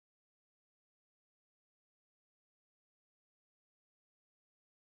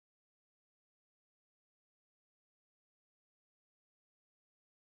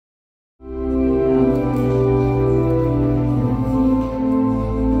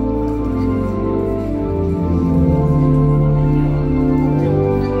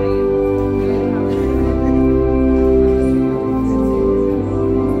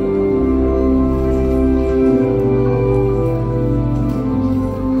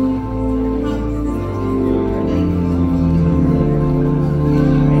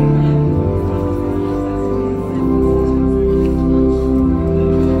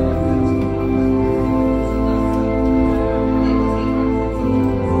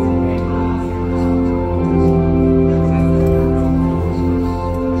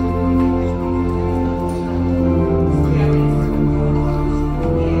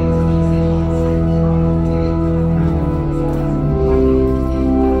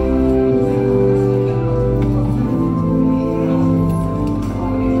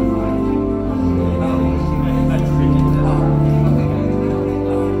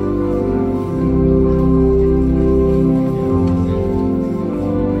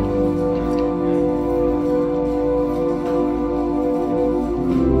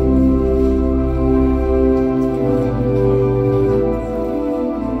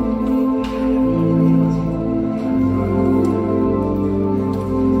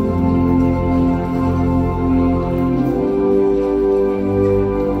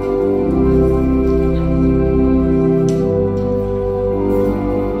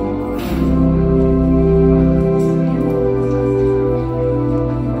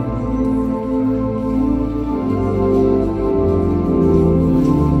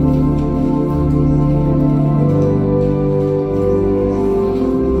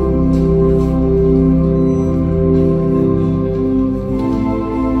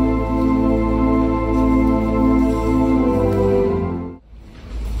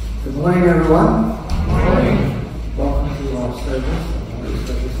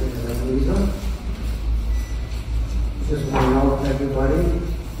everybody.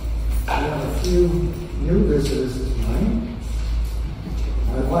 We have a few new visitors this morning.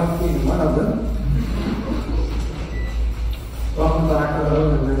 My wife being one of them. Welcome back,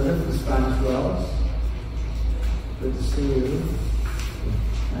 Earl and Linda from Spanish Wells. Good to see you.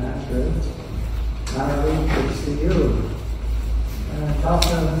 Good. Natalie, good to see you. And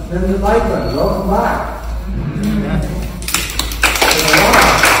Dr. Linda Lightman, welcome back.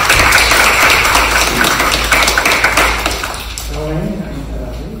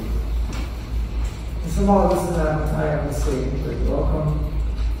 Some of us that I haven't seen, but welcome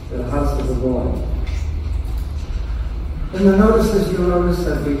to the house of the Lord. In the notices, you'll notice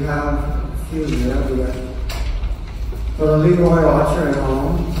that we have a few here. We got for the Leroy Archer at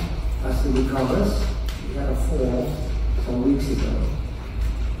home, as he recovers. We had a fall some weeks ago.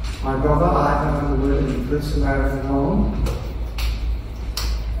 My brother, I remember in Good Samaritan home.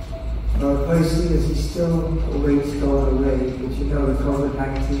 But Percy, as he still awaits going away, but you know the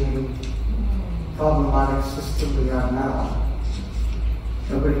COVID-19 problematic system we have now.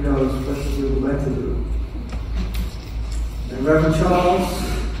 Nobody knows what to do, when to do. And Reverend Charles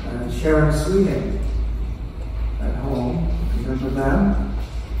and Sharon Sweeting at home, remember them?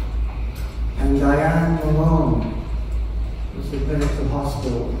 And Diane Malone was admitted to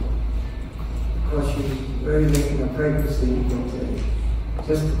hospital because she was very late in her pregnancy, but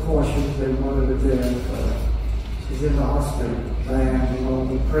just precautions they wanted her there. She's in the hospital. Diane Malone,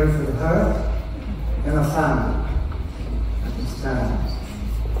 we pray for her and a family at this time.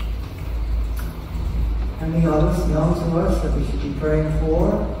 Any others known to us that we should be praying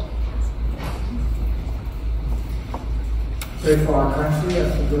for? Pray for our country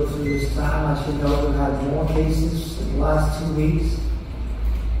as we go through this time. As you know, we've had more cases in the last 2 weeks,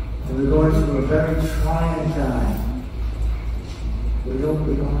 and we're going through a very trying time. We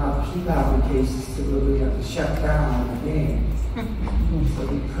don't have keep having cases to where we have to shut down again. So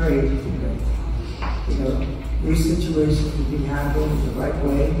we pray that these situations will be handled in the right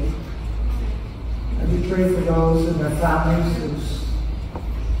way. And we pray for those and their families who's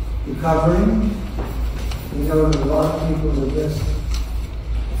recovering. We know that a lot of people are just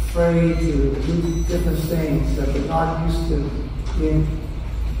afraid to do different things that they're not used to being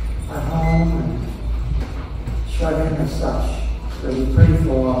at home and shut in and such. So we pray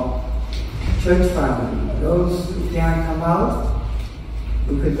for our church family. Those who can't come out,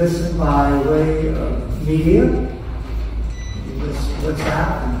 we could listen by way of media, WhatsApp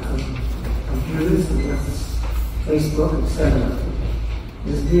and computers, and Facebook, etc.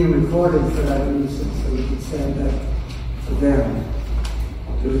 It's being recorded for that reason, so we can send that to them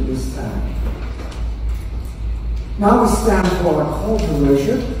during this time. Now we stand for a call to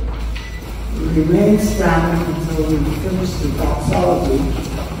worship. We remain standing until we finish the doxology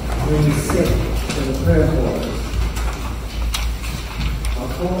when we sit for the prayer quarters.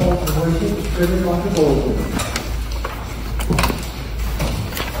 Call to worship is printed on the bulletin.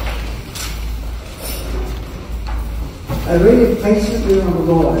 I waited patiently on the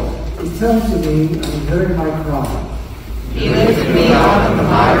Lord. He turned to me and he heard my cry. He lifted me out of the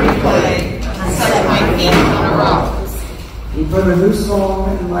miry clay and set my feet on a rock. He put a new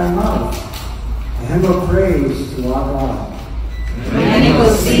song in my mouth, a hymn of praise to our God. Many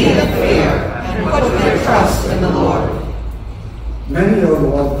will see the fear and put their trust in the Lord. Many, O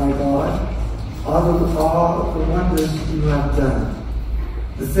Lord, my God, are the wonders you have done,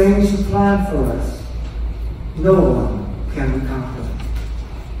 the things you planned for us. No one can recount them.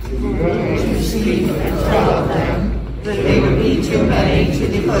 To speak and tell of them, they would be too many to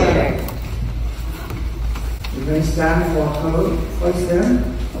declare. You may stand for a code, place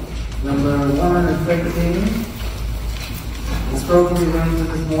them, number 113. The spoken arrangement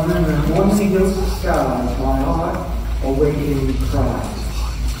this morning, when morning goes to skies, my heart awakening cries.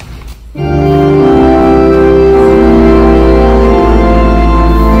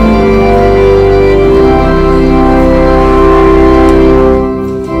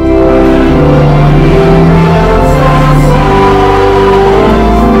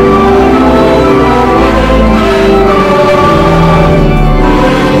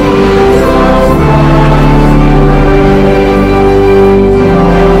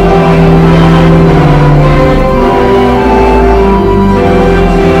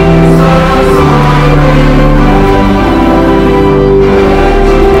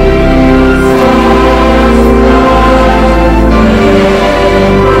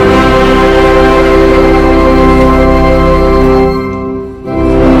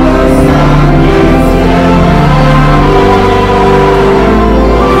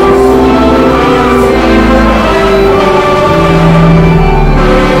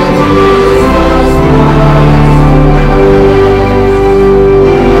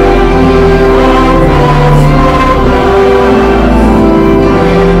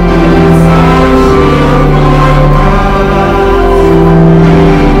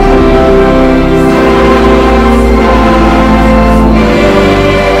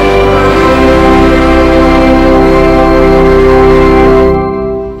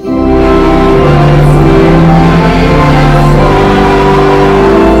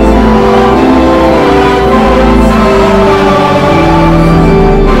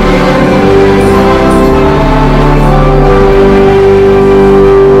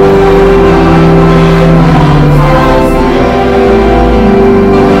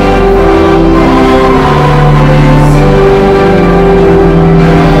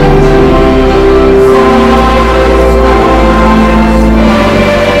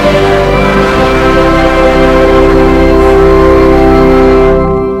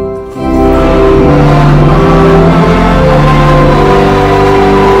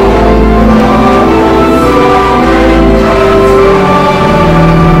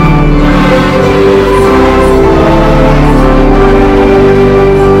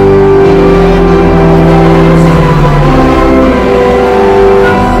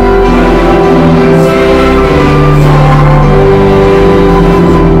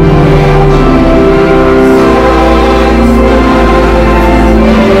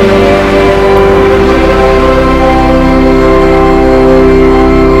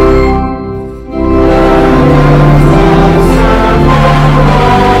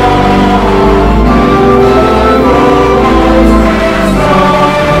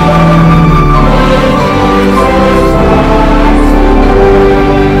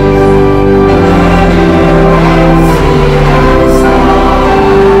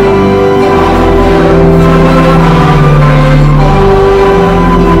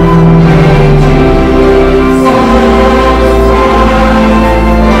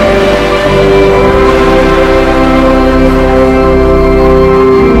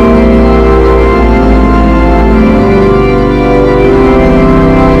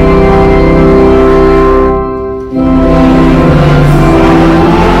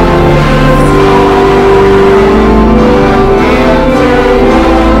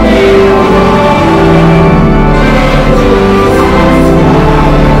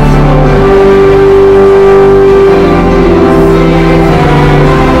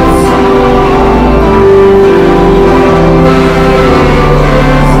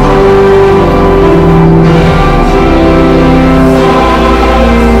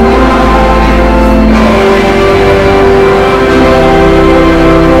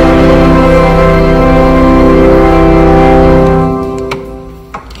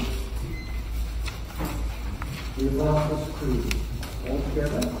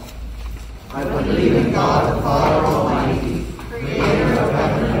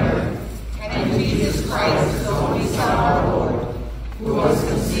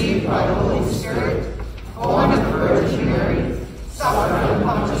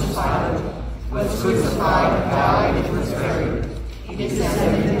 crucified and died and was buried. He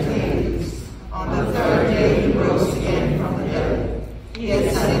descended into Hades. On the third day he rose again from the dead. He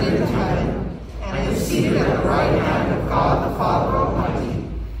ascended into heaven, and is seated at the right hand of God the Father Almighty.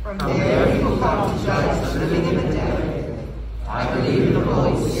 From there he will come to judge the living and the dead. I believe in the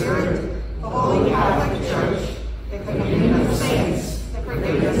Holy Spirit, the Holy Catholic Church, the communion of saints, the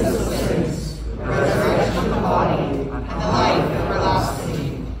forgiveness of sins, the resurrection of the body, and the life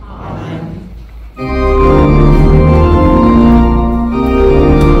everlasting. Amen.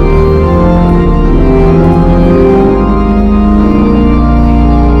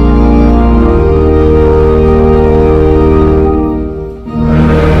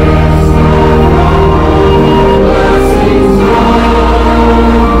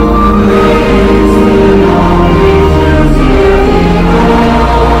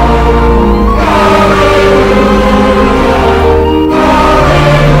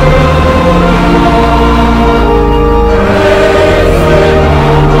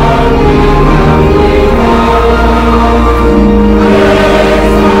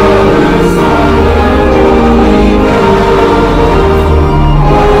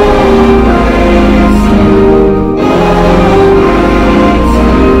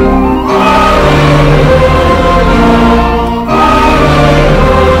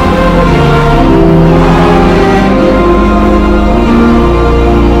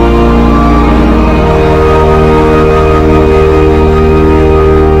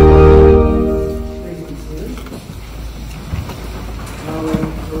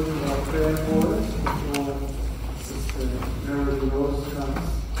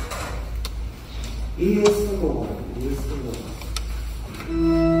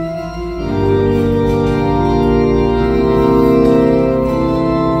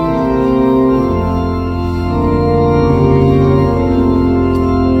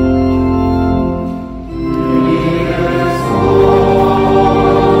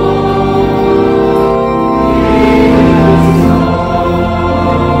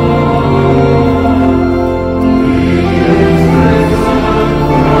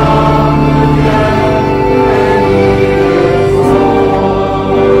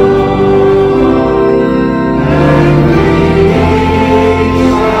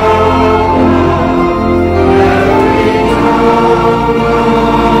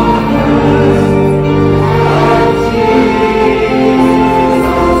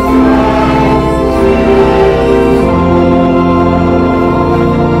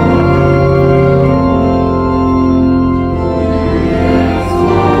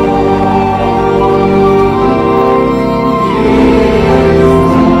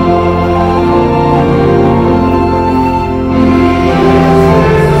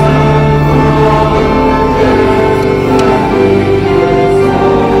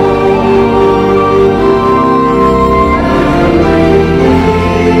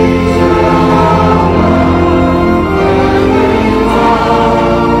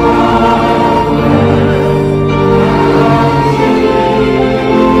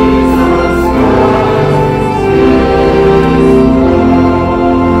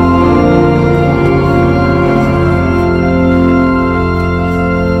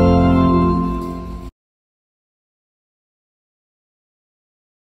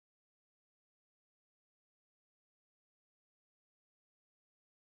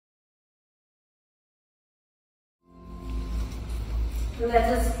 Let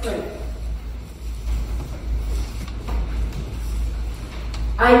us pray.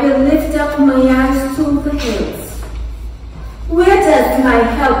 I will lift up my eyes to the hills. Where does my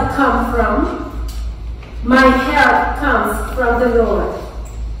help come from? My help comes from the Lord.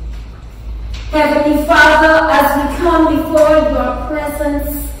 Heavenly Father, as we come before your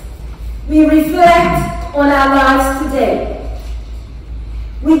presence, we reflect on our lives today.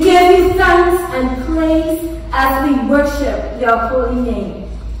 We give you thanks and praise as we worship your holy name.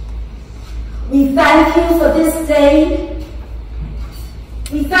 We thank you for this day.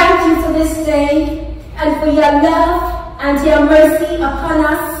 We thank you for this day and for your love and your mercy upon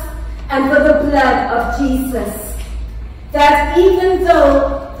us and for the blood of Jesus. That even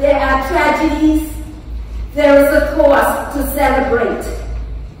though there are tragedies, there is a cause to celebrate.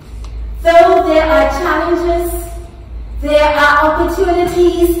 Though there are challenges, there are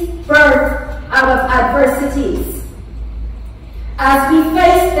opportunities birthed out of adversities. As we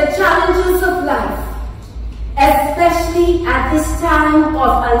face the challenges of life, especially at this time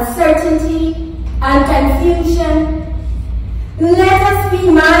of uncertainty and confusion, let us be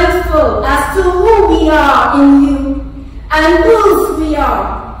mindful as to who we are in you and whose we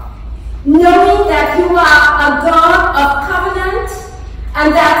are, knowing that you are a God of covenant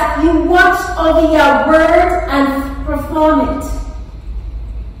and that you watch over your word and perform it.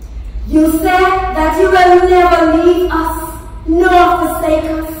 You said that you will never leave us nor forsake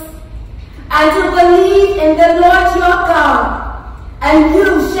us, and to believe in the Lord your God, and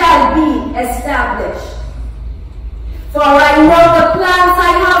you shall be established. For I know the plans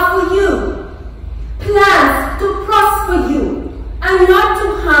I have for you, plans to prosper you and not to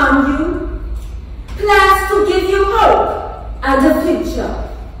harm you, plans to give you hope and a future.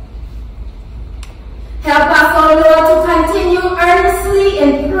 Help us, O Lord, to continue earnestly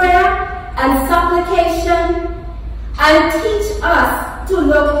in prayer and supplication, and teach us to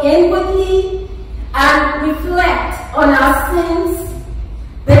look inwardly and reflect on our sins,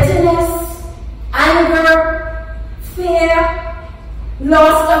 bitterness, anger, fear,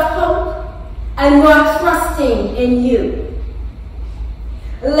 loss of hope, and not trusting in you.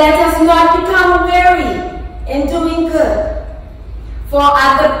 Let us not become weary in doing good, for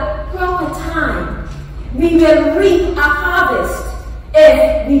at the proper time we will reap a harvest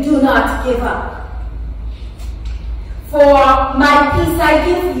if we do not give up. For my peace I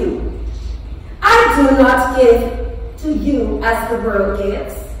give you. I do not give to you as the world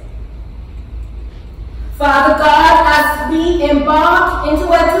gives. Father God, as we embark into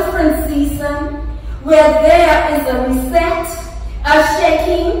a different season where there is a reset, a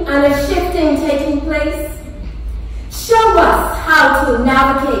shaking and a shifting taking place, show us how to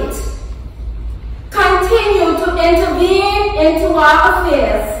navigate. Continue to intervene into our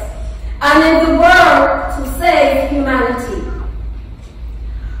affairs and in the world to save humanity.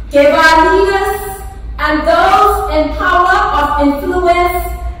 Give our leaders and those in power of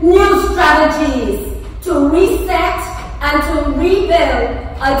influence new strategies to reset and to rebuild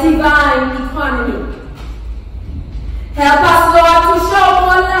a divine economy. Help us, Lord, to show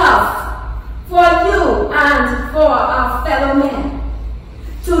more love for you and for our fellow men,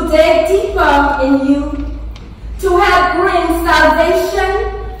 to dig deeper in you, to help bring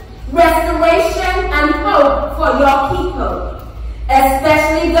salvation, restoration, and hope for your people,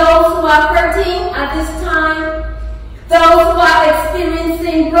 especially those who are hurting at this time, those who are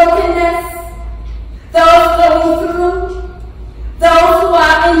experiencing brokenness, those going through, those who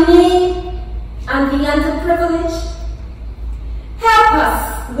are in need, and the underprivileged. Help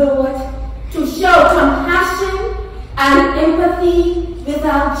us, Lord, to show compassion and empathy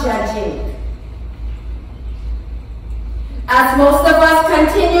without judging. As most of us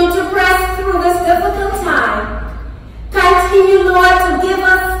continue to press through this difficult time, continue, Lord, to give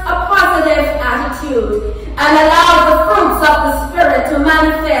us a positive attitude and allow the fruits of the Spirit to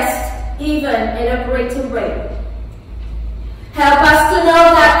manifest even in a greater way. Help us to know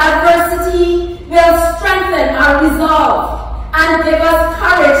that adversity will strengthen our resolve and give us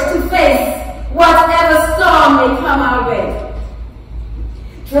courage to face whatever storm may come our way.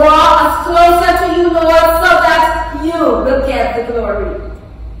 Draw us closer to you, Lord, so that you will get the glory.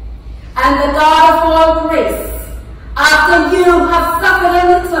 And the God of all grace, after you have suffered a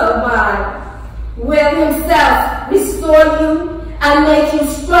little while, will himself restore you and make you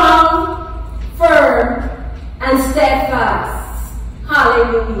strong, firm, and steadfast.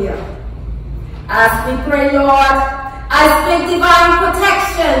 Hallelujah. As we pray, Lord, I speak divine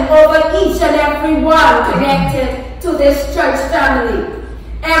protection over each and every one connected to this church family.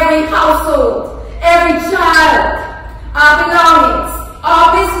 Every household, every child, our belongings, our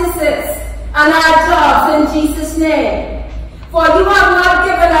businesses, and our jobs in Jesus' name. For you have not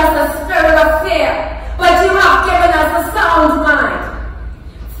given us a spirit of fear, but you have given us a sound mind.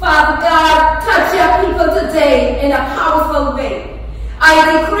 Father God, touch your people today in a powerful way.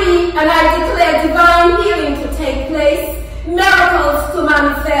 I decree and I declare divine healing to take place, miracles to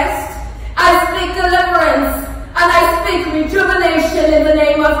manifest. I speak deliverance and I speak rejuvenation in the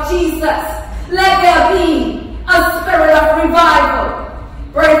name of Jesus. Let there be a spirit of revival.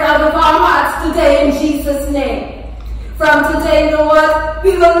 Break out of our hearts today in Jesus' name. From today, Lord,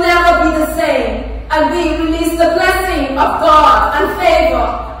 we will never be the same, and we release the blessing of God and favor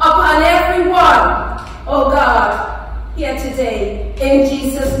upon everyone. Oh God, here today, in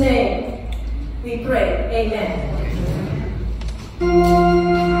Jesus' name, we pray. Amen.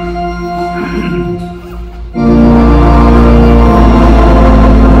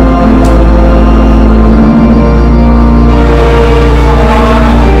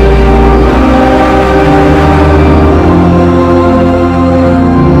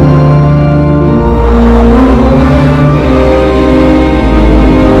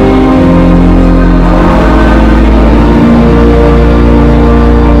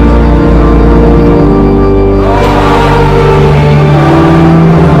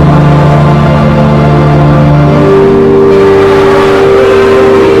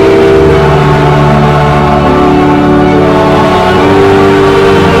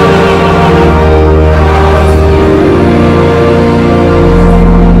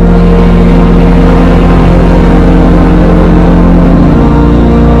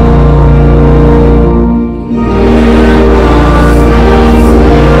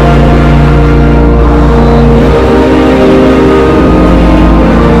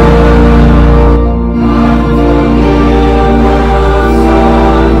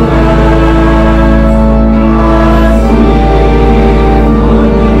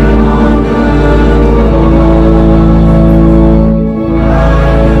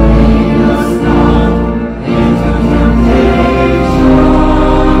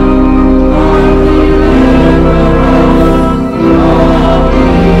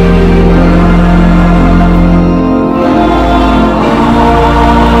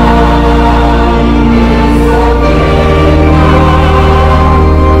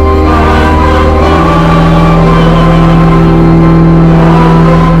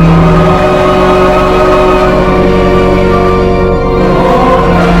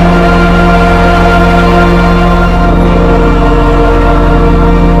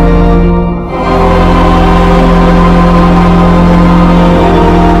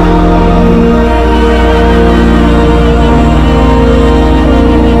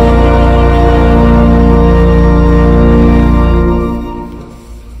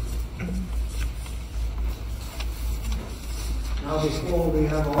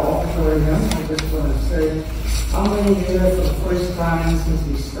 offertory hymn, I just want to say, how many here for the first time since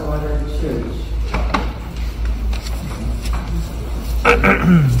we started church?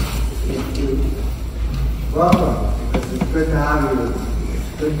 Welcome. It's good to have you. It's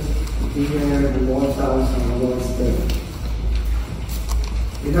good to be here in the Lord's house on the Lord's Day.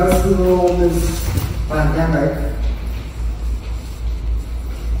 You know, through all this pandemic,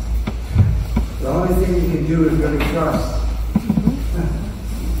 the only thing you can do is really trust.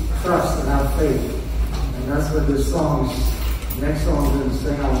 Trust and have faith. And that's what this next song is going to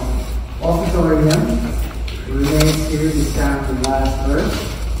sing on. Offertory hymn. Remains here to stand the last verse.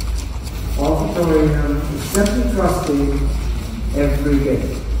 Offertory hymn is simply trusting every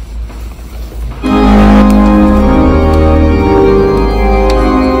day.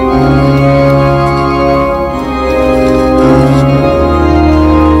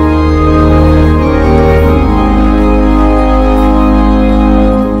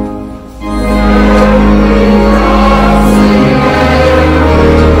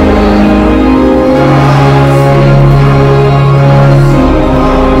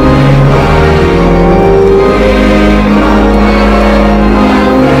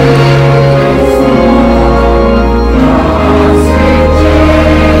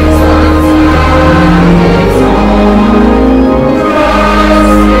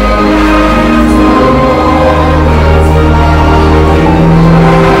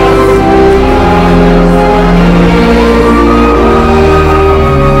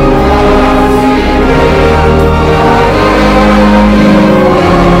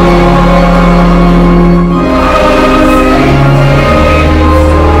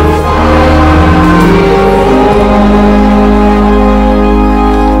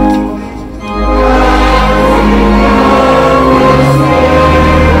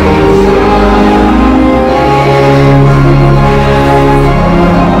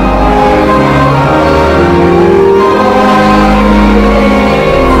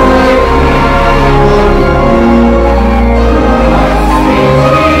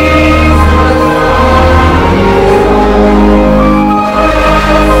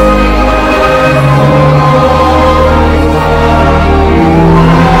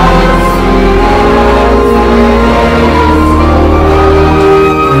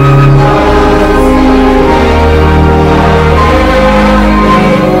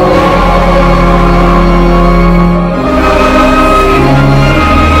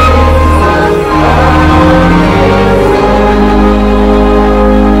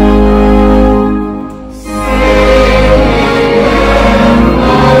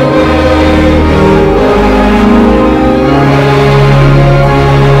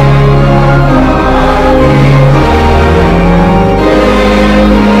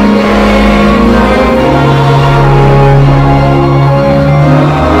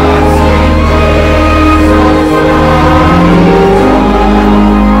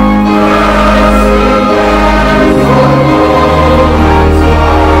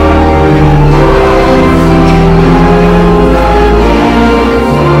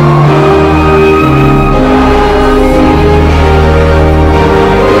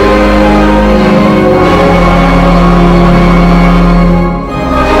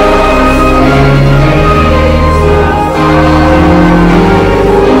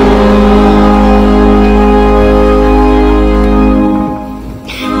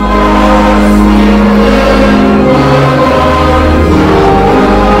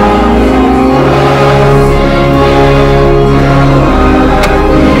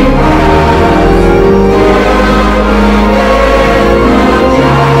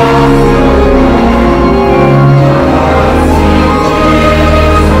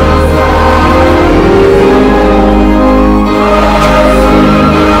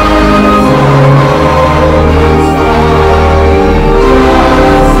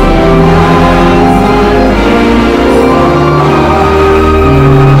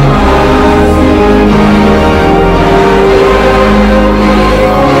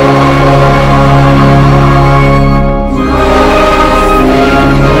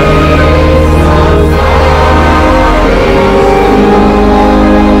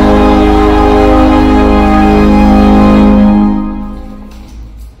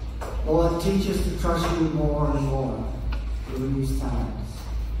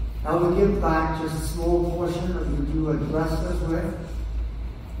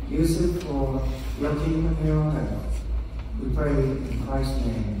 Use it for your kingdom here on earth. We pray in Christ's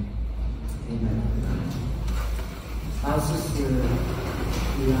name. Amen. Our sister,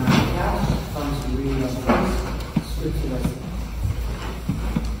 we are cash comes to read us first scripture lesson.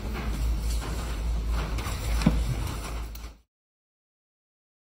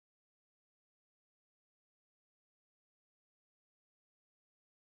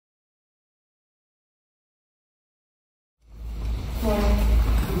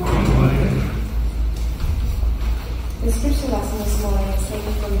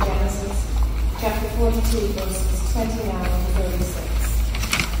 42, verses 29 and 36.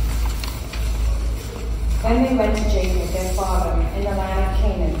 Then they went to Jacob, their father, in the land of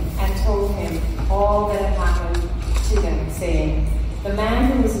Canaan, and told him all that had happened to them, saying, "The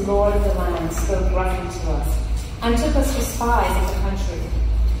man who is Lord of the land spoke roughly to us, and took us for spies of the country.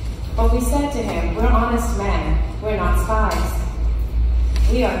 But we said to him, 'We're honest men, we're not spies.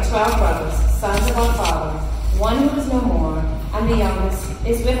 We are 12 brothers, sons of our father, one who is no more, and the youngest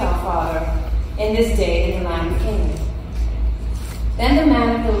is with our father in this day in the land of Canaan.' Then the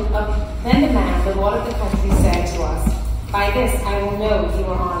man, the Lord of the country, said to us, 'By this I will know you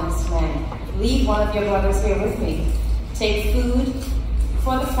are honest men. Leave one of your brothers here with me. Take food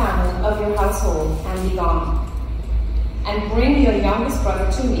for the family of your household and be gone. And bring your youngest brother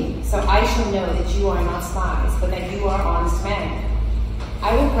to me, so I shall know that you are not spies, but that you are honest men.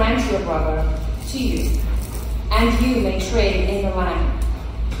 I will grant your brother to you, and you may trade in the land.'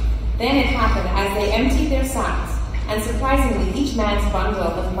 Then it happened, as they emptied their sacks, and surprisingly each man's bundle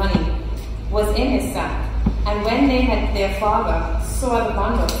of money was in his sack, and when their father saw the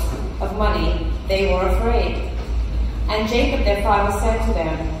bundles of money, they were afraid. And Jacob their father said to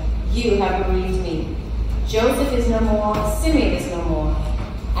them, 'You have bereaved me. Joseph is no more, Simeon is no more,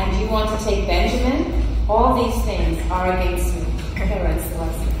 and you want to take Benjamin? All these things are against me.'" Parents, the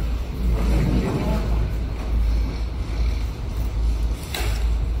lesson.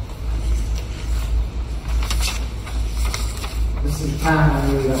 This is the time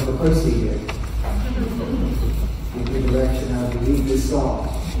when we have the Percy here. Give me direction how to read this song.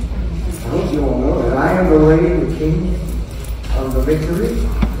 I hope you all know that I am the way, the King of the victory.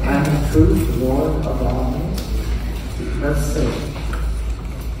 I am in truth the Lord of all men. Let's sing.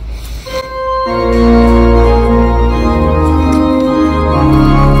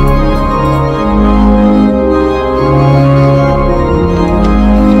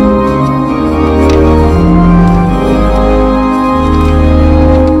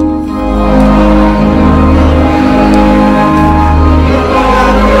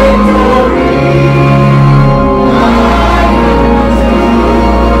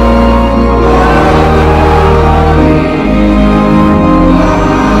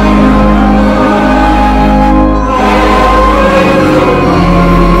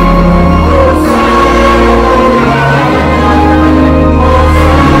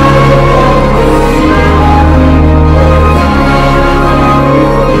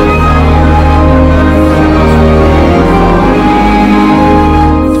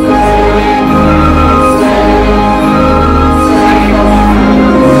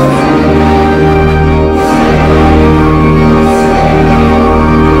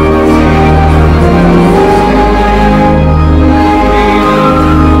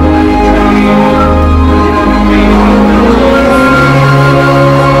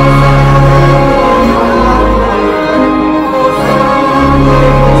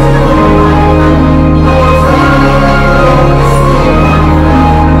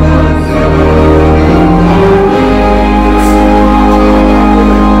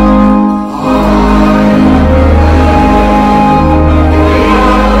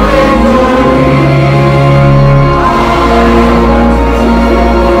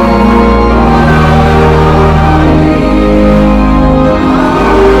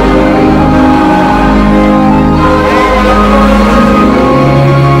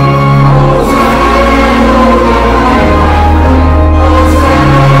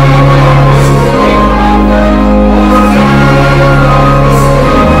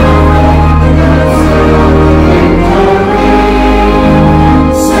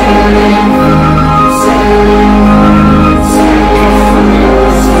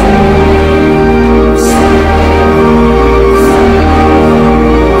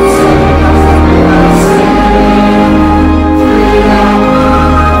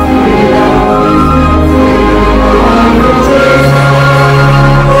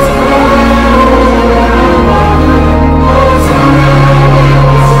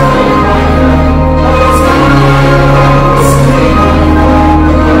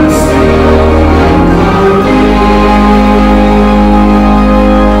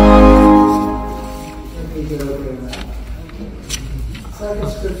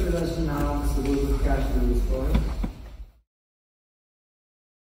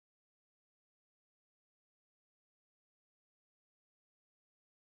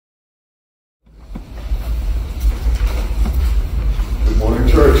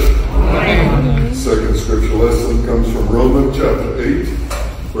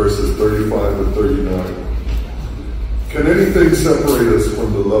 verses 35 and 39. Can anything separate us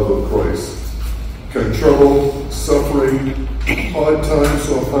from the love of Christ? Can trouble, suffering, hard times,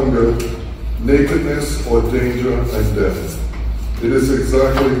 or hunger, nakedness or danger and death. It is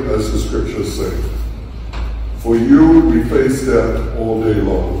exactly as the scriptures say. For you we face death all day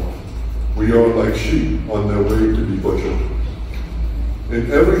long. We are like sheep on their way to be butchered.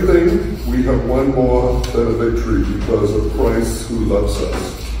 In everything we have won more than a victory because of Christ who loves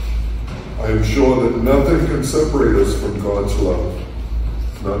us. I am sure that nothing can separate us from God's love.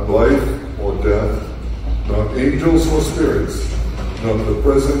 Not life or death, not angels or spirits, not the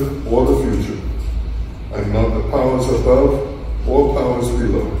present or the future, and not the powers above or powers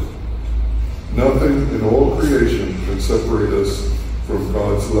below. Nothing in all creation can separate us from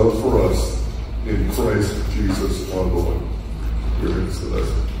God's love for us in Christ Jesus our Lord. Here is the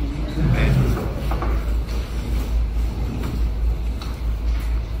lesson.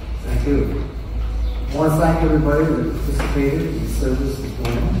 Thank you. I want to thank everybody that participated in the service this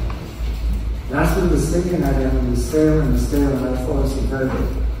morning. And as we were singing at him, we sail and sail, and I thought it was very good.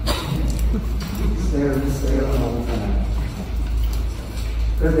 Sail and sail all the time.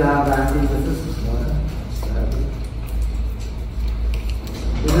 Good to have Andy with us this morning.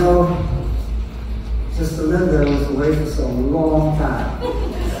 You know, Sister Linda was away for so long time.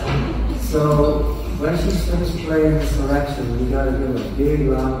 So when she's finished playing this selection, we got to give a big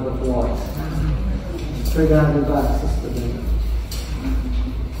round of applause. Straight down the back, Sister Linda.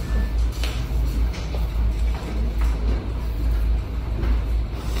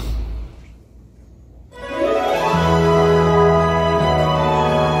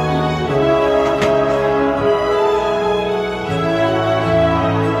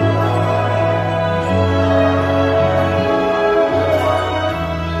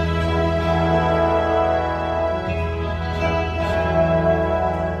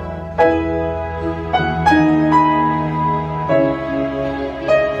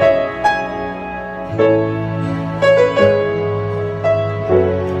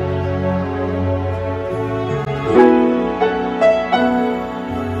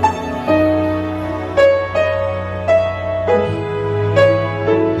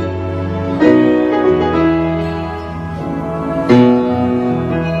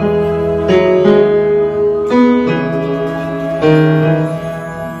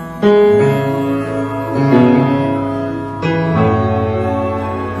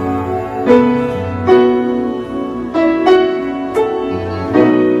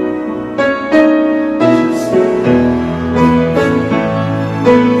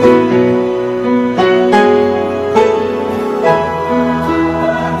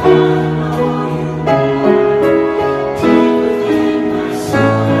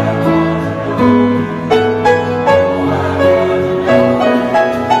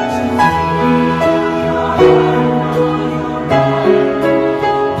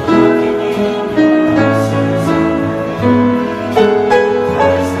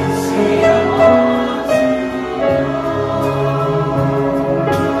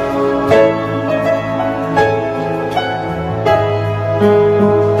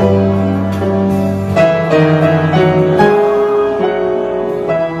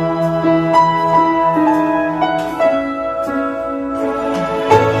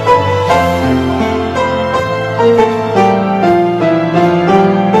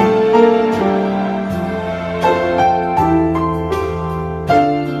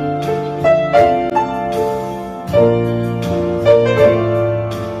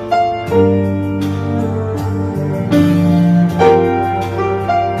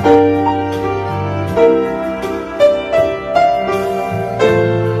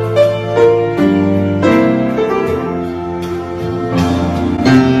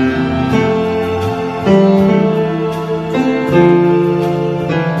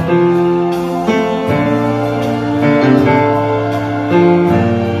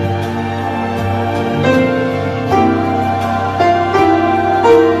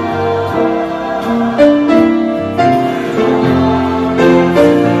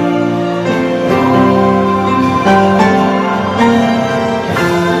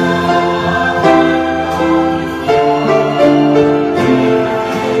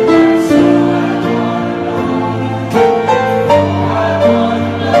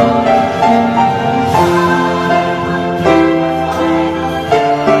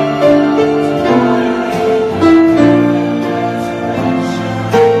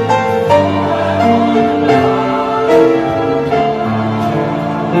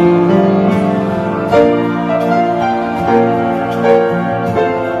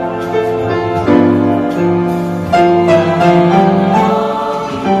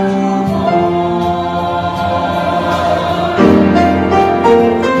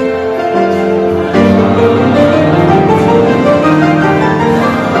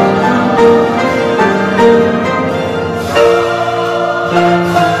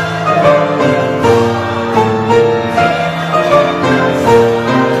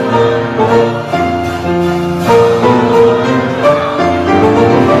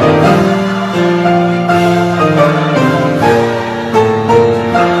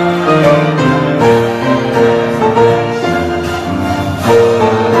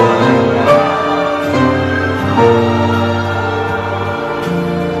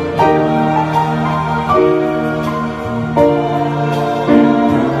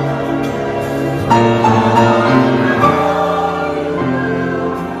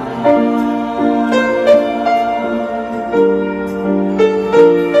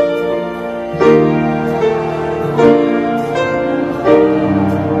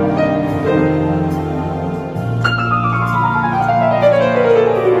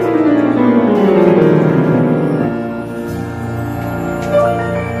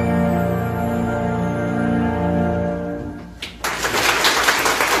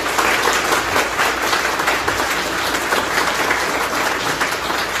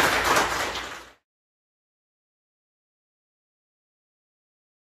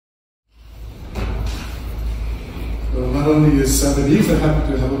 not only is Ebenezer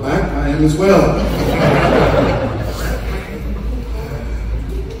happy to have her back, I am as well.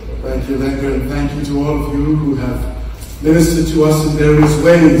 Thank you, Lenka, and thank you to all of you who have ministered to us in various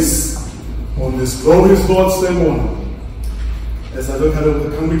ways on this glorious Lord's Day morning. As I look out over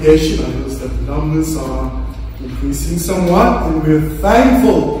the congregation, I notice that the numbers are increasing somewhat, and we're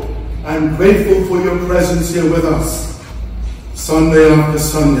thankful and grateful for your presence here with us, Sunday after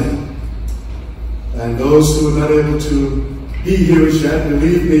Sunday. And those who are not able to be here as yet,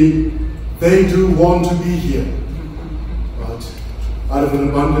 believe me, they do want to be here. But out of an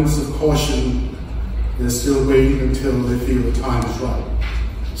abundance of caution, they're still waiting until they feel the time is right.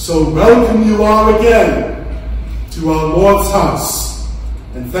 So welcome you all again to our Lord's house,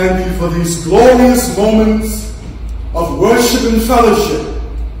 and thank you for these glorious moments of worship and fellowship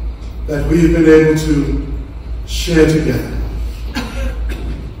that we have been able to share together.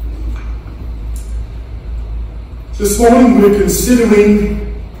 This morning we're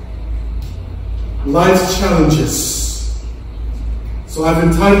considering life's challenges. So I've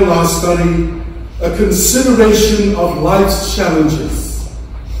entitled our study, A Consideration of Life's Challenges.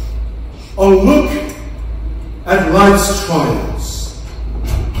 A look at life's trials.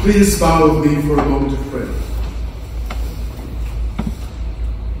 Please bow with me for a moment of prayer.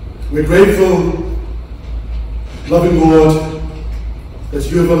 We're grateful, loving Lord, that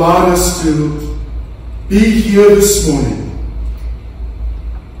you have allowed us to be here this morning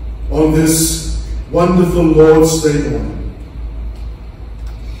on this wonderful Lord's Day morning.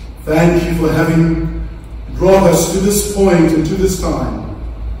 Thank you for having brought us to this point and to this time,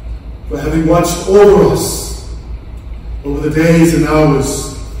 for having watched over us over the days and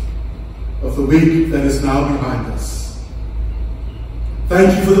hours of the week that is now behind us.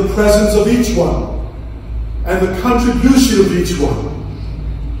 Thank you for the presence of each one and the contribution of each one,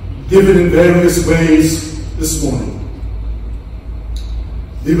 given in various ways this morning.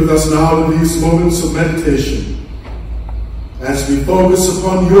 Be with us now in these moments of meditation as we focus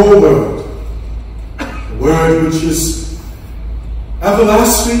upon your word, the word which is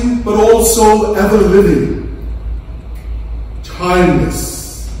everlasting, but also ever-living,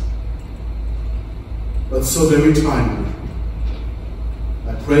 timeless, but so very timely.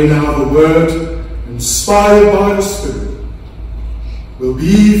 I pray now the word, inspired by the Spirit, will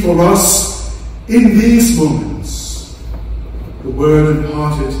be for us in these moments, the word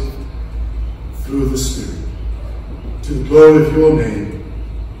imparted through the Spirit. To the glory of your name,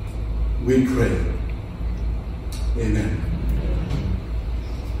 we pray. Amen.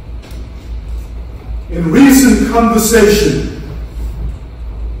 In recent conversation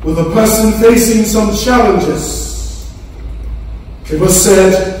with a person facing some challenges, it was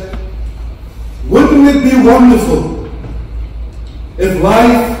said, wouldn't it be wonderful if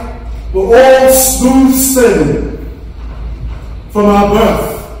life were all smooth sailing from our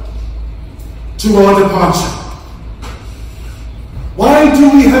birth to our departure? Why do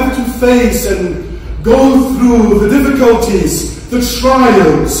we have to face and go through the difficulties, the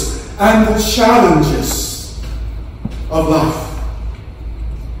trials, and the challenges of life?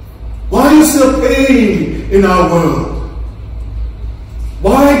 Why is there pain in our world?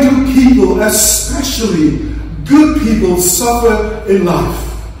 Why do people, especially good people, suffer in life?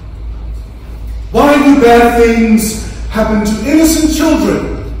 Why do bad things happen to innocent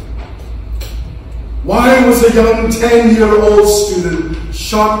children? Why was a young 10-year-old student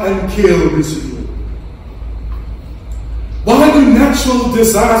shot and killed recently? Why do natural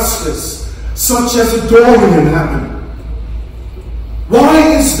disasters such as a Dorian happen?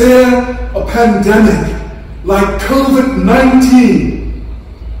 Why is there a pandemic like COVID-19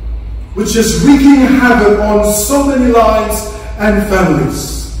 which is wreaking havoc on so many lives and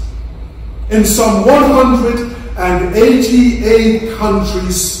families in some 188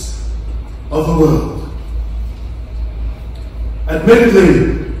 countries of the world?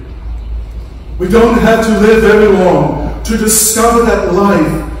 Admittedly, we don't have to live very long to discover that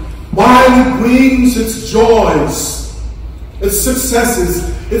life, while it brings its joys, its successes,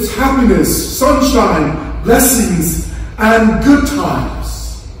 its happiness, sunshine, blessings, and good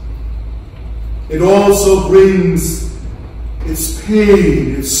times, it also brings its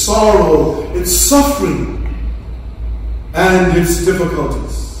pain, its sorrow, its suffering, and its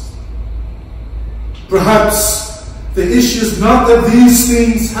difficulties. Perhaps the issue is not that these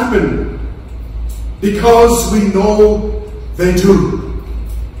things happen, because we know they do.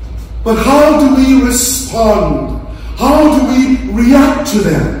 But how do we respond? How do we react to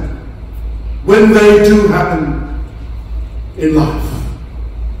them when they do happen in life?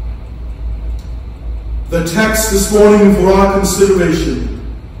 The text this morning for our consideration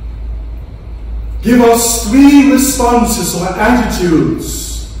give us three responses or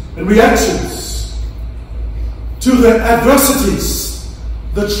attitudes and reactions to the adversities,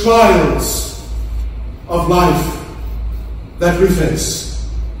 the trials of life that we face.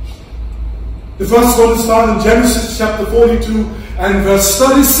 The first one is found in Genesis chapter 42 and verse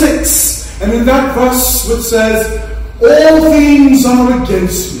 36. And in that verse which says, all things are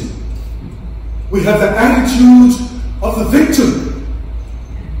against me, we have the attitude of the victim.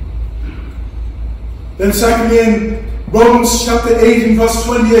 Then secondly, in Romans chapter 8 and verse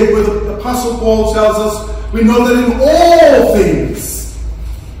 28, where the Apostle Paul tells us, we know that in all things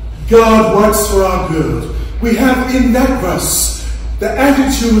God works for our good. We have in that verse the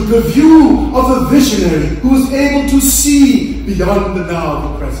attitude, the view of the visionary who is able to see beyond the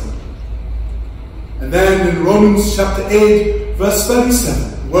now, the present. And then in Romans chapter 8, verse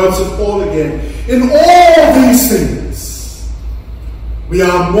 37, words of Paul again, in all these things we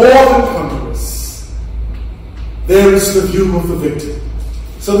are more than conquerors. There is the view of the victim.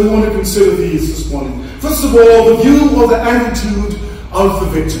 So we want to consider these this morning. First of all, the view of the attitude of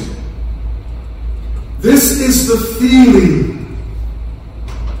the victim. This is the feeling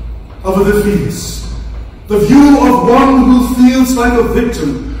of a defeatist. The view of one who feels like a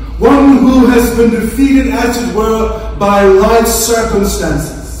victim. One who has been defeated, as it were, by life's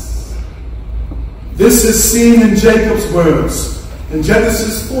circumstances. This is seen in Jacob's words in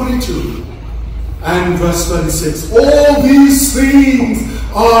Genesis 42 and verse 36. All these things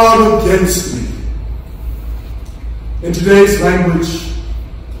are against me. In today's language,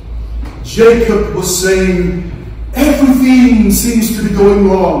 Jacob was saying, everything seems to be going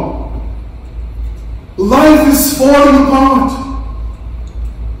wrong. Life is falling apart.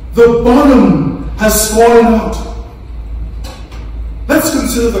 The bottom has fallen out. Let's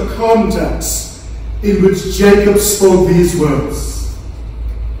consider the context in which Jacob spoke these words.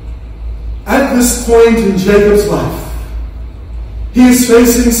 At this point in Jacob's life, he is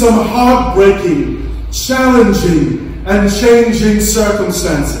facing some heartbreaking, challenging, and changing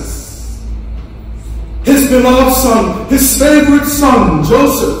circumstances. His beloved son, his favorite son,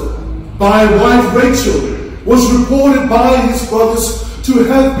 Joseph, by wife Rachel, was reported by his brothers to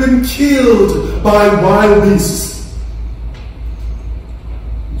have been killed by wild beasts.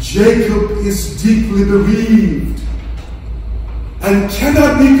 Jacob is deeply bereaved and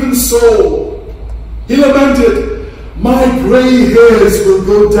cannot be consoled. He lamented, my gray hairs will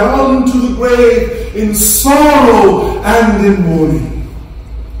go down to the grave in sorrow and in mourning.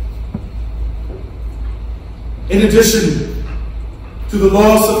 In addition to the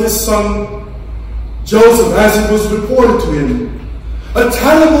loss of his son Joseph, as it was reported to him, a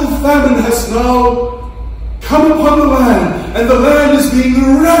terrible famine has now come upon the land, and the land is being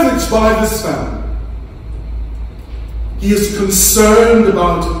ravaged by this famine. He is concerned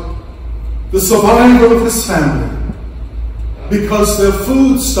about the survival of his family because their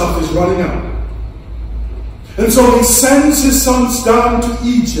food stuff is running out. And so he sends his sons down to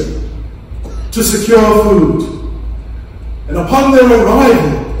Egypt to secure food. And upon their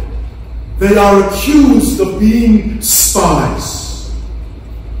arrival, they are accused of being spies.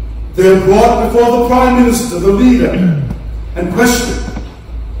 They are brought before the prime minister, the leader, and questioned.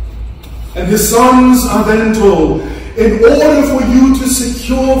 And his sons are then told, in order for you to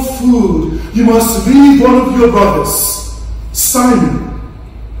secure food, you must leave one of your brothers, Simon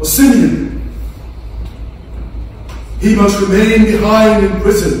or Simeon. He must remain behind in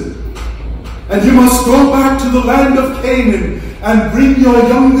prison. And you must go back to the land of Canaan and bring your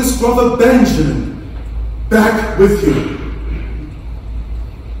youngest brother Benjamin back with you.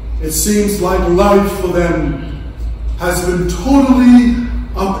 It seems like life for them has been totally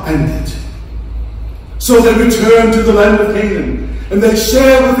upended. So they return to the land of Canaan, and they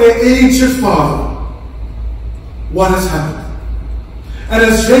share with their aged father what has happened. And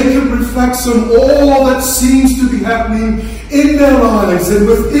as Jacob reflects on all that seems to be happening in their lives and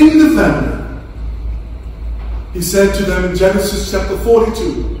within the family, he said to them in Genesis chapter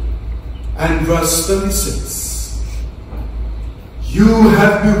 42 and verse 36, you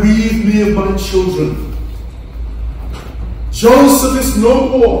have bereaved me of my children. Joseph is no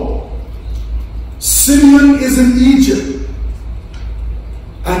more. Simeon is in Egypt.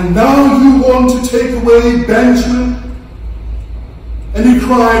 And now you want to take away Benjamin? And he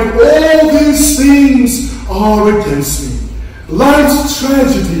cried, all these things are against me. Life's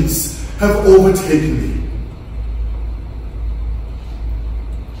tragedies have overtaken me.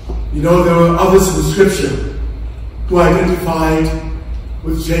 You know, there were others in the scripture who identified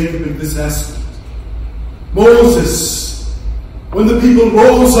with Jacob in this aspect. Moses, when the people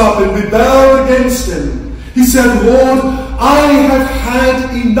rose up and rebelled against him, he said, Lord, I have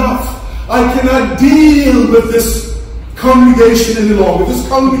had enough I cannot deal with this congregation any longer, this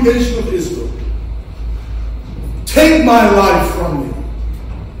congregation of Israel. Take my life from me.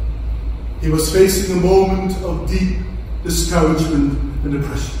 He was facing a moment of deep discouragement and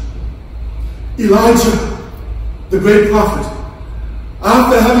depression. Elijah, the great prophet,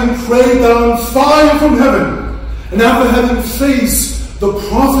 after having prayed down fire from heaven, and after having faced the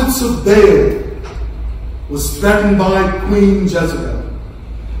prophets of Baal, was threatened by Queen Jezebel.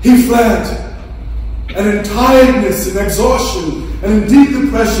 He fled, and in tiredness, in exhaustion, and in deep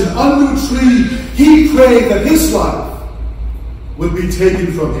depression, under a tree, he prayed that his life would be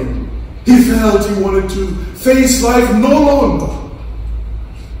taken from him. He felt he wanted to face life no longer.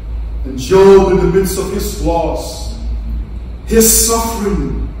 And Job, in the midst of his loss, his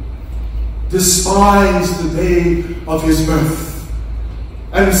suffering, despised the day of his birth,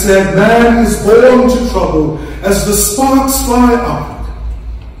 and said, man is born to trouble as the sparks fly upward,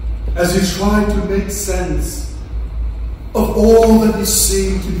 as he tried to make sense of all that he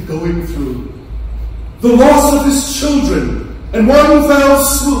seemed to be going through. The loss of his children, and one fell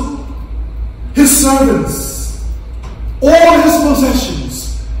swoop, his servants, all his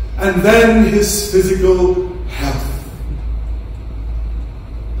possessions, and then his physical health.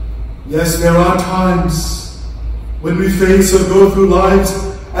 Yes, there are times when we face or go through life's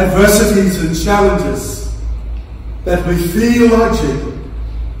adversities and challenges that we feel like Jacob.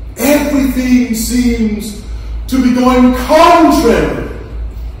 Everything seems to be going contrary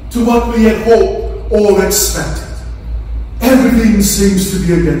to what we had hoped or expected. Everything seems to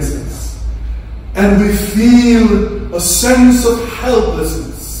be against us. And we feel a sense of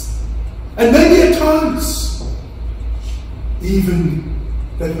helplessness. And maybe at times, even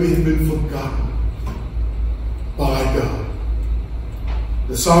that we have been forgotten by God.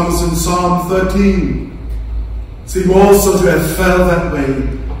 The psalmist in Psalm 13 seemed also to have felt that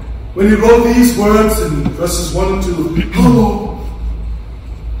way when he wrote these words in verses 1 and 2. How long?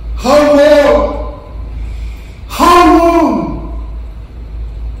 How long? How long?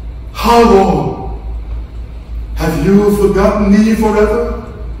 How long? Have you forgotten me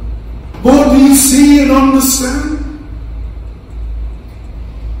forever? Won't you see and understand?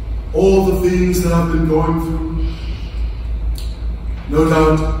 All the things that I've been going through. No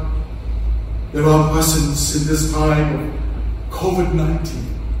doubt there are persons in this time of COVID-19.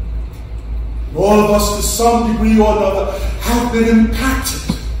 All of us, to some degree or another, have been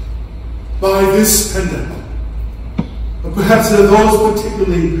impacted by this pandemic. But perhaps there are those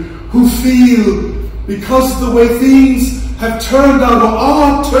particularly who feel, because of the way things have turned out or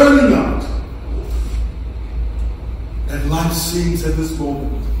are turning out, that life seems at this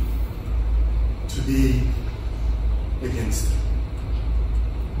moment to be against them.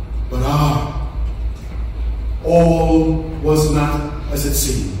 But all was not as it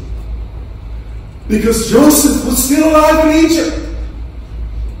seemed. Because Joseph was still alive in Egypt.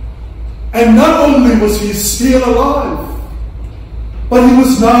 And not only was he still alive, but he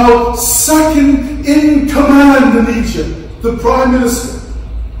was now second in command in Egypt, the prime minister.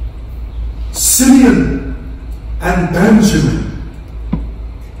 Simeon and Benjamin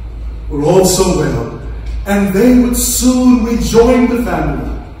were also well, and they would soon rejoin the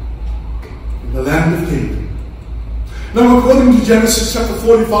family in the land of Canaan. Now, according to Genesis chapter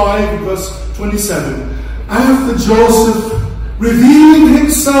 45, verse 27, after Joseph revealed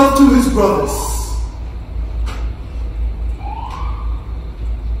himself to his brothers,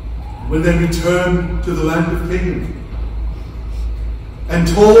 when they returned to the land of Canaan and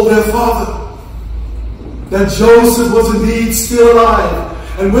told their father that Joseph was indeed still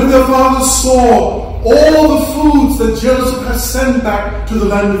alive, and when their father saw all the foods that Joseph had sent back to the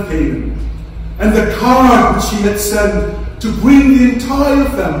land of Canaan, and the card which he had sent to bring the entire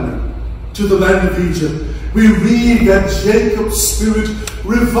family to the land of Egypt, we read that Jacob's spirit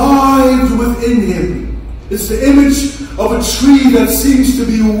revived within him. It's the image of a tree that seems to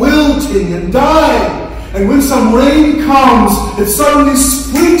be wilting and dying, and when some rain comes, it suddenly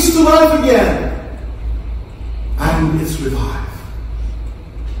springs to life again, and it's revived.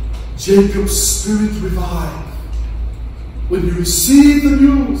 Jacob's spirit revived when he received the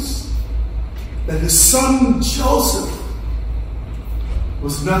news that his son Joseph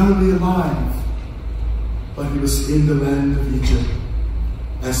was not only alive, but he was in the land of Egypt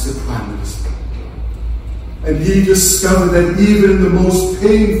as the prime minister. And he discovered that even in the most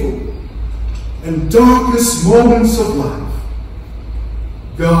painful and darkest moments of life,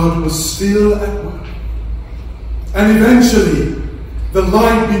 God was still at work. And eventually, the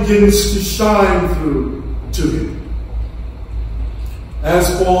light begins to shine through to him.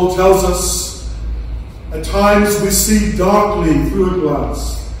 As Paul tells us, at times we see darkly through a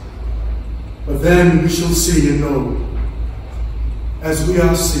glass, But then we shall see and know as we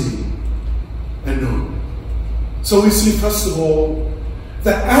are seen and known. So we see, first of all,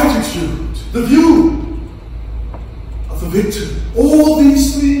 the attitude, the view of the victim. All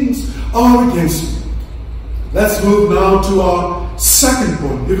these things are against me. Let's move now to our second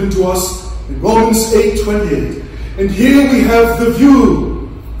point given to us in Romans 8:28. And here we have the view,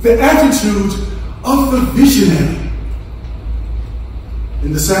 the attitude of the visionary.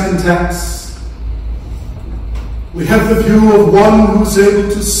 In the second text, we have the view of one who's able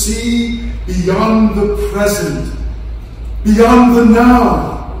to see beyond the present, beyond the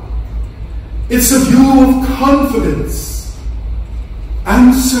now. It's a view of confidence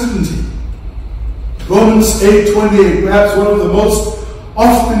and certainty. Romans 8:28, perhaps one of the most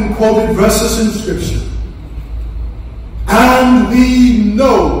often quoted verses in Scripture. And we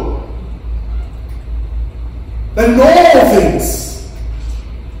know that in all things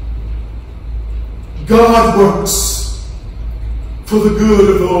God works for the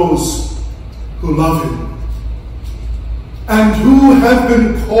good of those who love Him and who have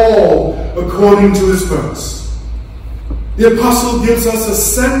been called according to His purpose. The apostle gives us a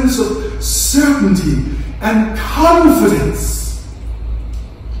sense of certainty and confidence.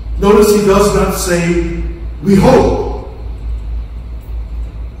 Notice he does not say, we hope,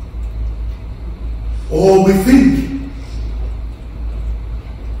 or we think,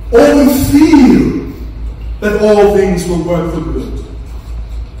 or we feel that all things will work for good.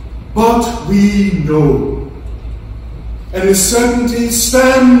 But we know. And his certainty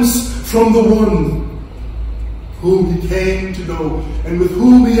stems from the one whom he came to know and with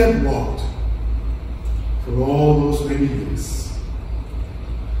whom he had walked for all those many years.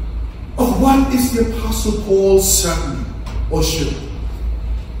 Of what is the Apostle Paul certain or sure?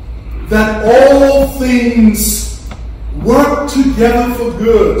 That all things work together for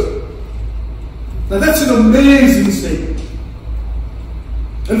good. Now that's an amazing statement.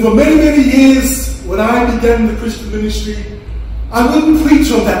 And for many, many years, when I began the Christian ministry, I wouldn't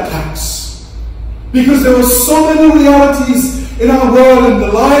preach on that text. Because there were so many realities in our world and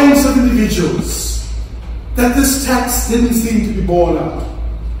the lives of individuals that this text didn't seem to be borne out.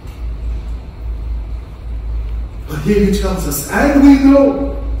 But here he tells us, and we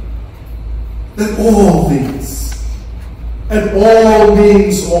know that all things, and all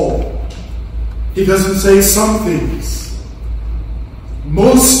means all. He doesn't say some things,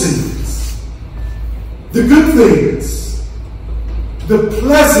 most things, the good things, the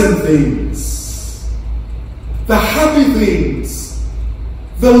pleasant things, the happy things,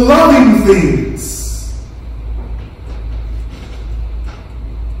 the loving things.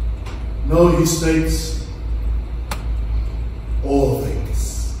 No, he states all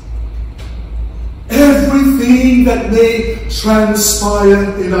things. Everything that may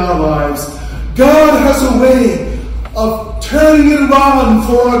transpire in our lives, God has a way of turning it around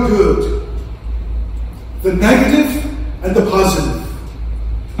for our good. The negative and the positive.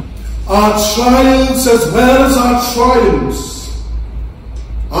 Our trials as well as our triumphs.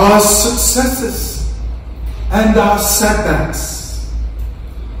 Our successes and our setbacks.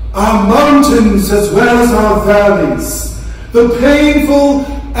 Our mountains as well as our valleys. The painful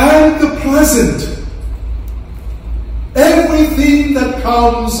and the pleasant. Everything that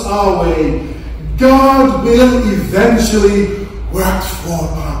comes our way, God will eventually work for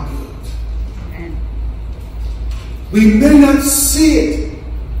our good. We may not see it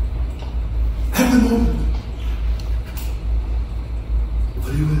at the moment,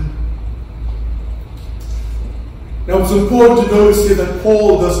 but He will. Now it's important to notice here that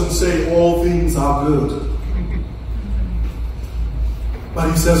Paul doesn't say all things are good. But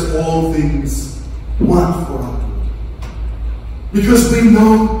he says all things work for our good. Because we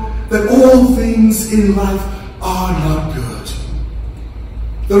know that all things in life are not good.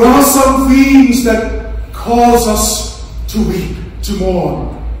 There are some things that cause us to weep, to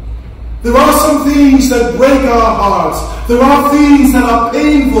mourn. There are some things that break our hearts. There are things that are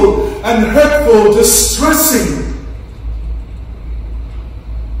painful and hurtful, distressing,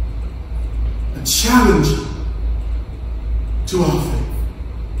 and challenging to our faith.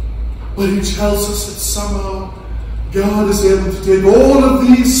 But he tells us that somehow God is able to take all of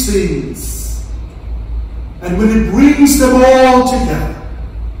these things, and when He brings them all together,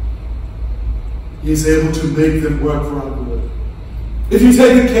 He is able to make them work for our good. If you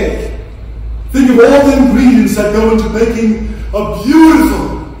take a cake, think of all the ingredients that go into making a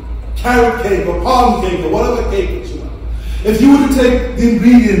beautiful carrot cake or pound cake or whatever cake that you want. If you were to take the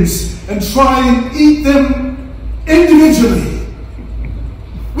ingredients and try and eat them individually,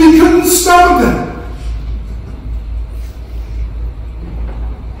 we couldn't stomach them.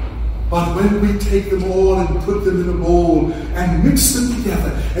 But when we take them all and put them in a bowl and mix them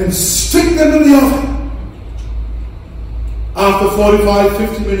together and stick them in the oven, after 45,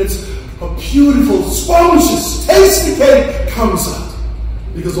 50 minutes, a beautiful, scrumptious, tasty cake comes out.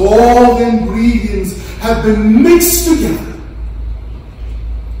 Because all the ingredients have been mixed together.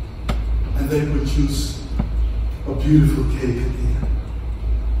 And they produce a beautiful cake at the end.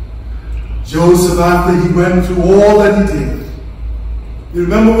 Joseph, after he went through all that he did, you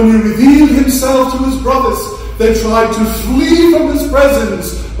remember when he revealed himself to his brothers, they tried to flee from his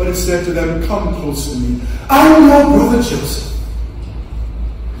presence, but he said to them, "Come close to me. I'm your brother Joseph."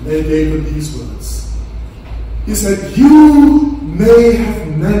 And they gave him these words. He said, "You may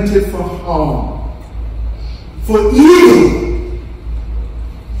have meant it for harm, for evil,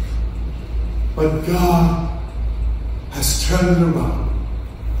 but God has turned it around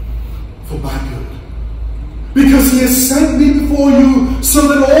for my good. Because he has sent me before you so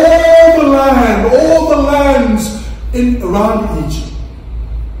that all the lands around Egypt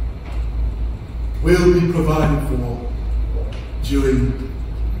will be provided for during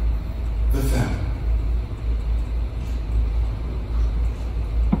the famine."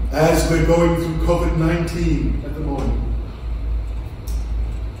 As we're going through COVID-19 at the moment,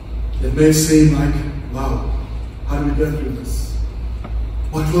 it may seem like, wow, how do we get through this?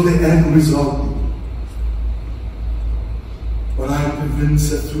 What will the end result be? But I am convinced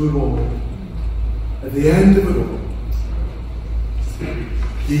that through it all, at the end of it all,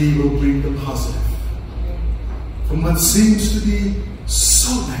 he will bring the positive from what seems to be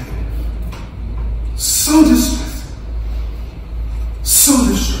so negative, so distressing, so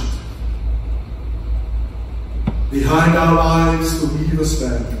destructive. Behind our eyes, the Weaver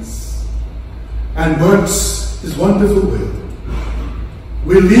stands and works his wonderful will.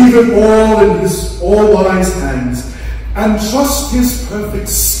 We leave it all in his all-wise hands and trust his perfect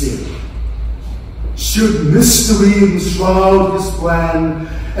skill. Should mystery enshroud his plan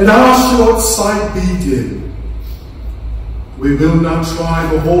and our short sight be dim, we will not try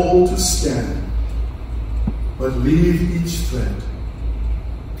the whole to scan, but leave each thread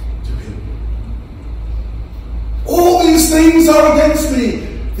to him. All these things are against me.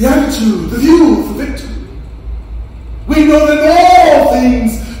 The attitude, the view, the victory. We know that all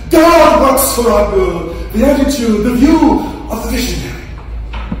things God works for our good. The attitude, the view of the visionary.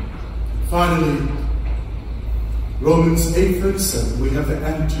 Finally, Romans 8:37, we have the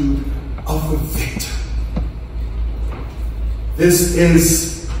attitude of the victor. This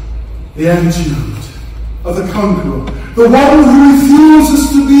is the attitude of the conqueror, the one who refuses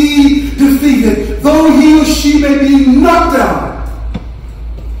to be defeated, though he or she may be knocked down.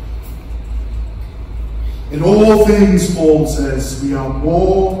 In all things, Paul says, we are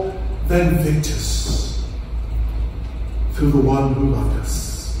more than victors through the one who loved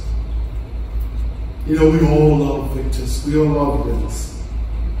us. You know, we all love victors. We all love winners.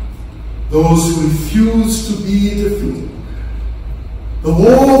 Those who refuse to be defeated. Though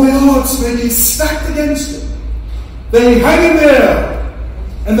all the odds may be stacked against them, they hang in there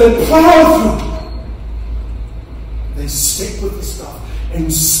and they plow through. They stick with the stuff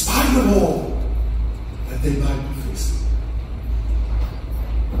in spite of all that they might be facing.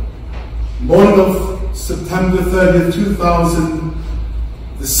 Morning of September 30th, 2000,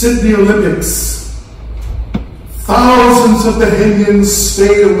 the Sydney Olympics. Thousands of Bahamians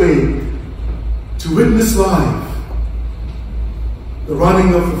stayed away to witness live the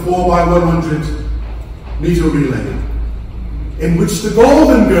running of the 4x100 meter relay, in which the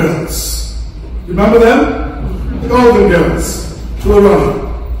Golden Girls, remember them? The Golden Girls, who were running.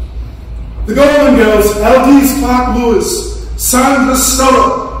 The Golden Girls, Aldis Clark Lewis, Sandra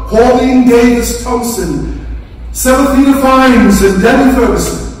Stoller, Pauline Davis Thompson, Celestina Fines, and Debbie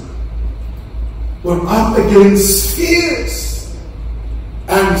Ferguson were up against fierce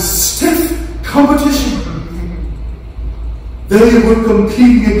and stiff competition. They were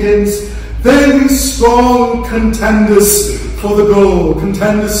competing against very strong contenders for the gold.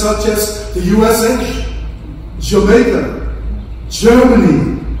 Contenders such as the USA, Jamaica,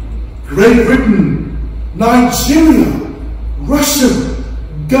 Germany, Great Britain, Nigeria, Russia,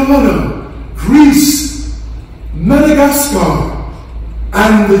 Ghana, Greece, Madagascar,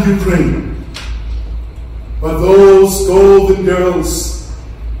 and the Ukraine. But those Golden Girls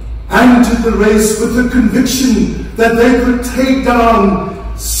entered the race with the conviction that they could take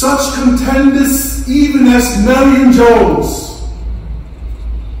down such contenders even as Marion Jones.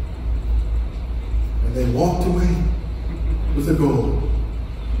 And they walked away with the gold.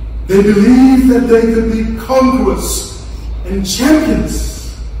 They believed that they could be conquerors and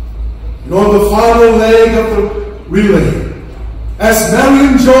champions. And on the final leg of the relay, as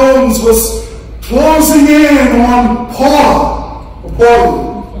Marion Jones was closing in on Paul,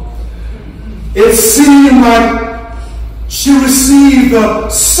 it seemed like she received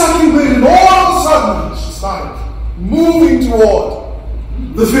a second wind, and all of a sudden she started moving toward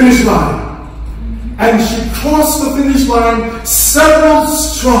the finish line. And she crossed the finish line several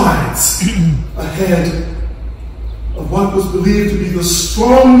strides ahead of what was believed to be the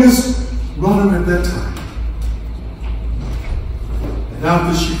strongest runner at that time. And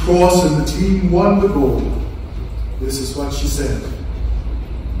after she crossed and the team won the gold, this is what she said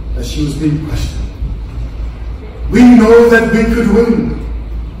as she was being questioned. We know that we could win.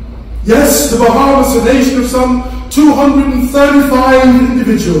 Yes, the Bahamas, a nation of some 235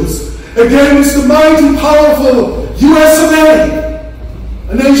 individuals, against the mighty, powerful US of A,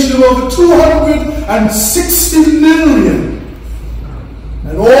 a nation of over 260 million,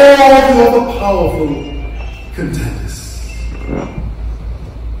 and all the other powerful contenders.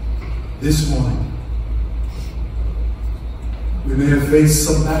 This morning, we may have faced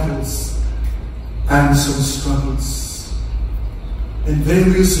some battles and some struggles in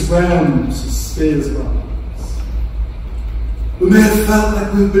various realms of spheres of our lives. We may have felt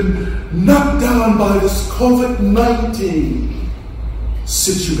like we've been knocked down by this COVID-19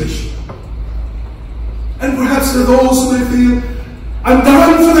 situation. And perhaps there are those who may feel, I'm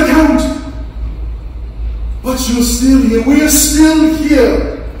down for the count. But you're still here. We're still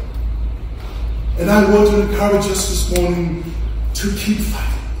here. And I want to encourage us this morning to keep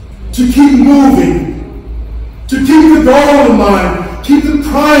fighting, to keep moving, to keep the goal in mind, keep the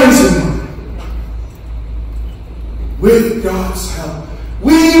prize in mind. With God's help,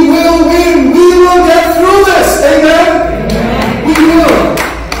 we will win. We will get through this. Amen? Amen. We will.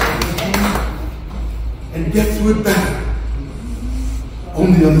 And get through it better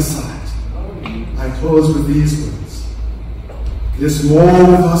on the other side. I close with these words. It is more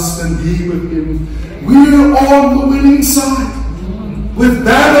with us than we with him. We're on the winning side. With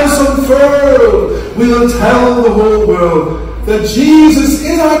banners unfurled, we'll tell the whole world that Jesus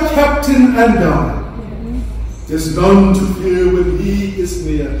is our captain and God. There's none to fear when he is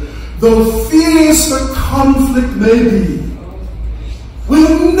near. Though fierce the conflict may be,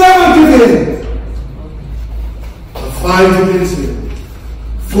 we'll never give in. The fight against him,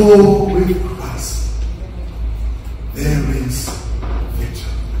 for with Christ there is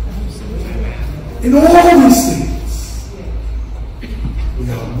victory. In all these things, we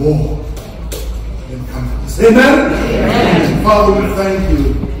are more than conquerors. Amen? Amen. Father, we thank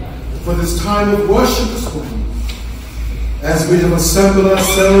you for this time of worship this morning, as we have assembled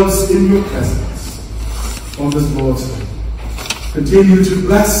ourselves in your presence on this Lord's Day. Continue to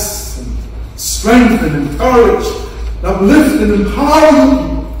bless and strengthen, encourage, uplift and empower you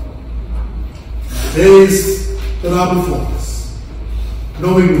in the days that are before us,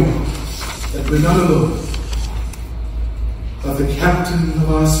 knowing, Lord, that we're not alone, but the captain of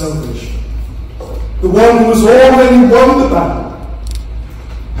our salvation, the one who has already won the battle,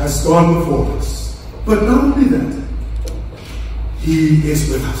 has gone before us. But not only that, he is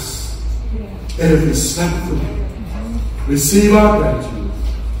with us. Every step of the way. Receive our gratitude,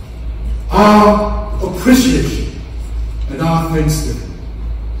 our appreciation, and our thanksgiving.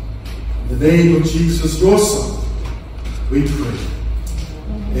 In the name of Jesus, your Son, we pray.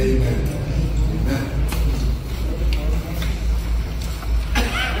 Amen. Amen.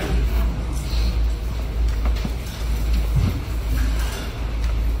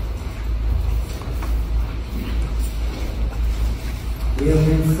 We have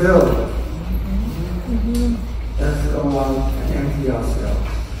been filled. Let's go out and empty ourselves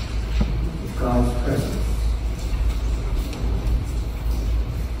with God's presence.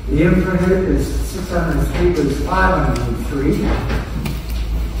 The infinite is 603, but it's 503.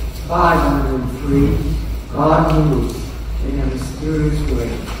 503. God moves in a mysterious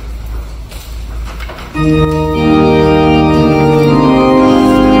way.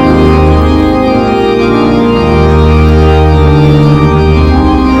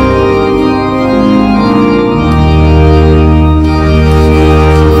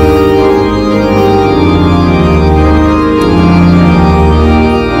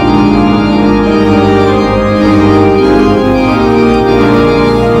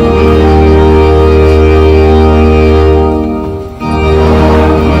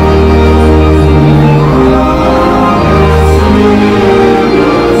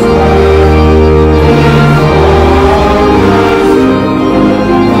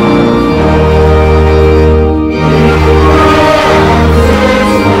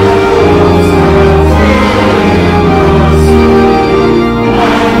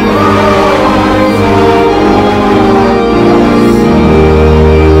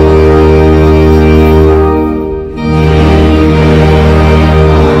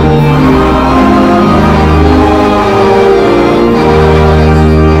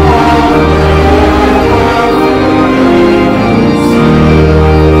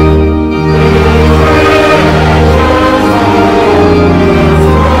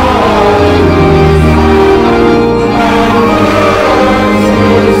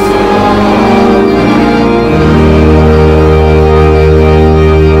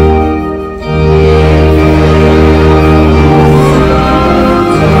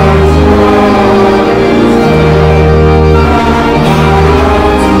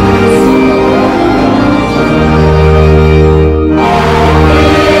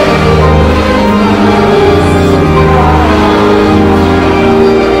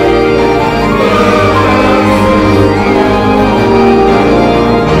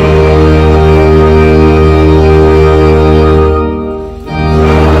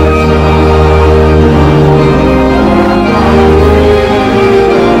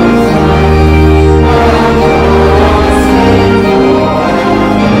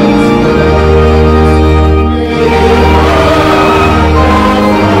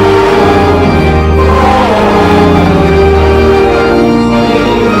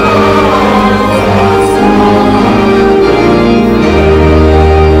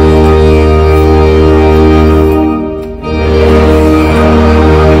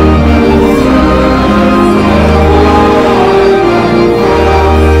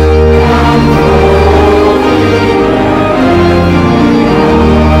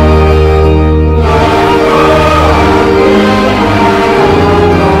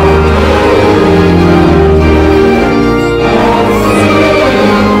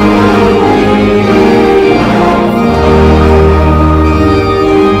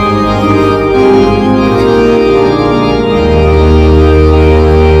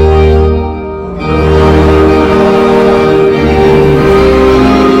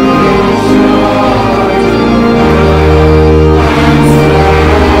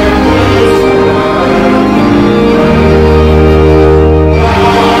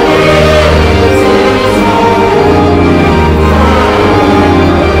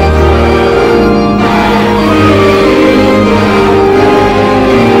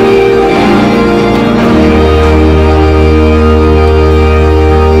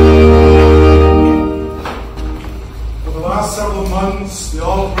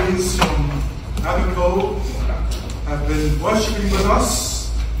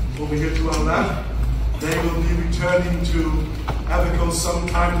 for some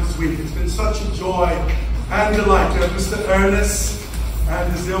time this week. It's been such a joy and delight to have Mr. Ernest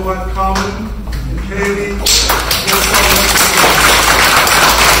and his dear wife Carmen and Kaylee.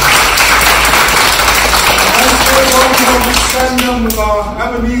 We send them with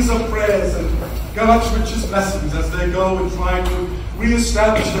our Ebenezer prayers and God's richest blessings as they go and try to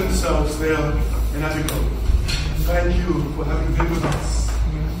re-establish themselves there in Abigail. Thank you for having been with us.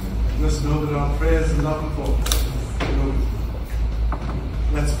 Let us know that our prayers and love and thoughts.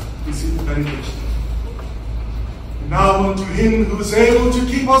 Let's receive the benediction. And now unto him who is able to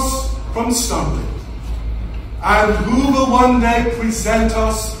keep us from stumbling, and who will one day present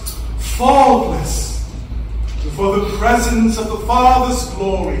us faultless before the presence of the Father's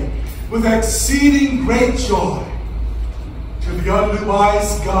glory with exceeding great joy. To the only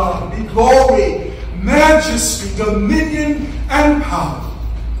wise God be glory, majesty, dominion, and power,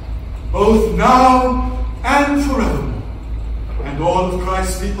 both now and forevermore. And all of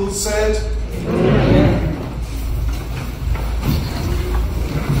Christ's people said, Amen.